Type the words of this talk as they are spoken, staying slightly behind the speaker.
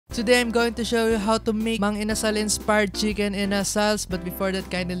Today I'm going to show you how to make Mang Inasal inspired chicken inasals. But before that,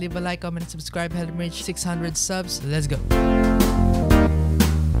 kindly leave a like, comment, and subscribe. Help me reach 600 subs. Let's go.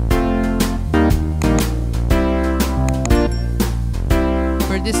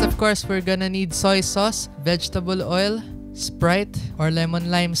 For this, of course, we're gonna need soy sauce, vegetable oil, Sprite or lemon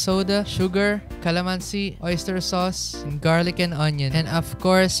lime soda, sugar, calamansi, oyster sauce, and garlic and onion, and of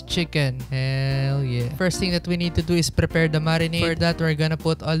course chicken. Hell yeah. First thing that we need to do is prepare the marinade. For that, we're gonna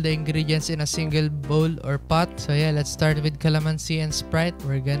put all the ingredients in a single bowl or pot. So yeah, let's start with calamansi and Sprite.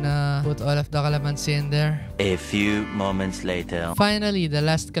 We're gonna put all of the calamansi in there. A few moments later. Finally, the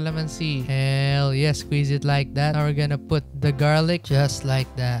last calamansi. Hell yeah, squeeze it like that. Now we're gonna put the garlic just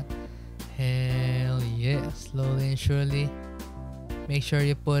like that. Hell yeah, slowly and surely. Make sure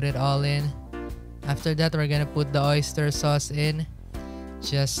you put it all in. After that, we're gonna put the oyster sauce in,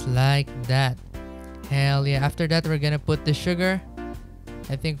 just like that. Hell yeah. After that, we're gonna put the sugar.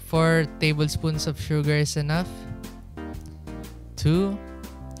 I think 4 tablespoons of sugar is enough. 2,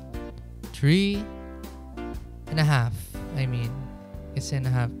 3 and a half. I mean, it's in a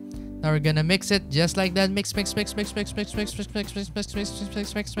half. Now we're gonna mix it just like that. Mix. Now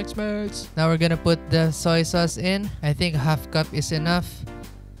we're gonna put the soy sauce in. I think half cup is enough.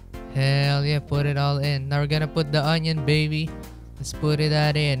 Hell yeah, put it all in. Now we're gonna put the onion, baby. Let's put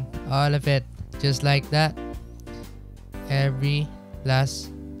that in. All of it. Just like that. Every last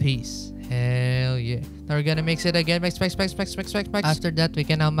piece. Hell yeah. Now we're gonna mix it again. Mix. After that, we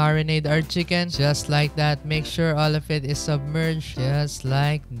can now marinate our chicken. Just like that. Make sure all of it is submerged. Just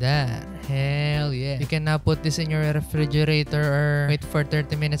like that. Hell yeah. You can now put this in your refrigerator or wait for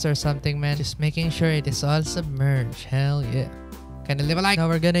 30 minutes or something, man. Just making sure it is all submerged. Hell yeah. Kinda leave a like. Now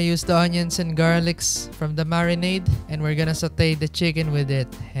we're gonna use the onions and garlics from the marinade, and we're gonna saute the chicken with it.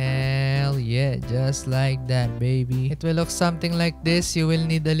 Hell yeah, just like that, baby. It will look something like this. You will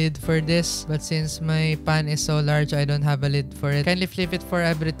need a lid for this, but since my pan is so large, I don't have a lid for it. Kindly flip it for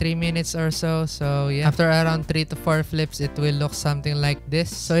every 3 minutes or so. So yeah, after around 3 to 4 flips, it will look something like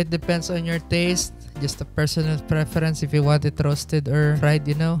this. So it depends on your taste. Just a personal preference if you want it roasted or fried,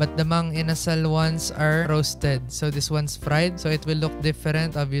 you know. But the Mang Inasal ones are roasted, so this one's fried, so it will look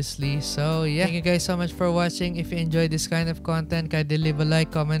different, obviously. So yeah, thank you guys so much for watching. If you enjoy this kind of content, kindly leave a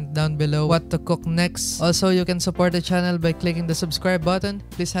like, comment down below what to cook next. Also, you can support the channel by clicking the subscribe button.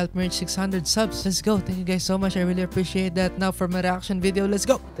 Please help me reach 600 subs. Let's go. Thank you guys so much. I really appreciate that. Now for my reaction video, let's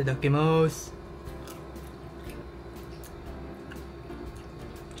go. Tadakimasu.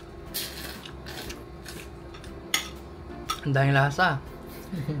 Ang daming lasa.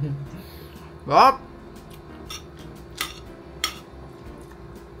 Bop!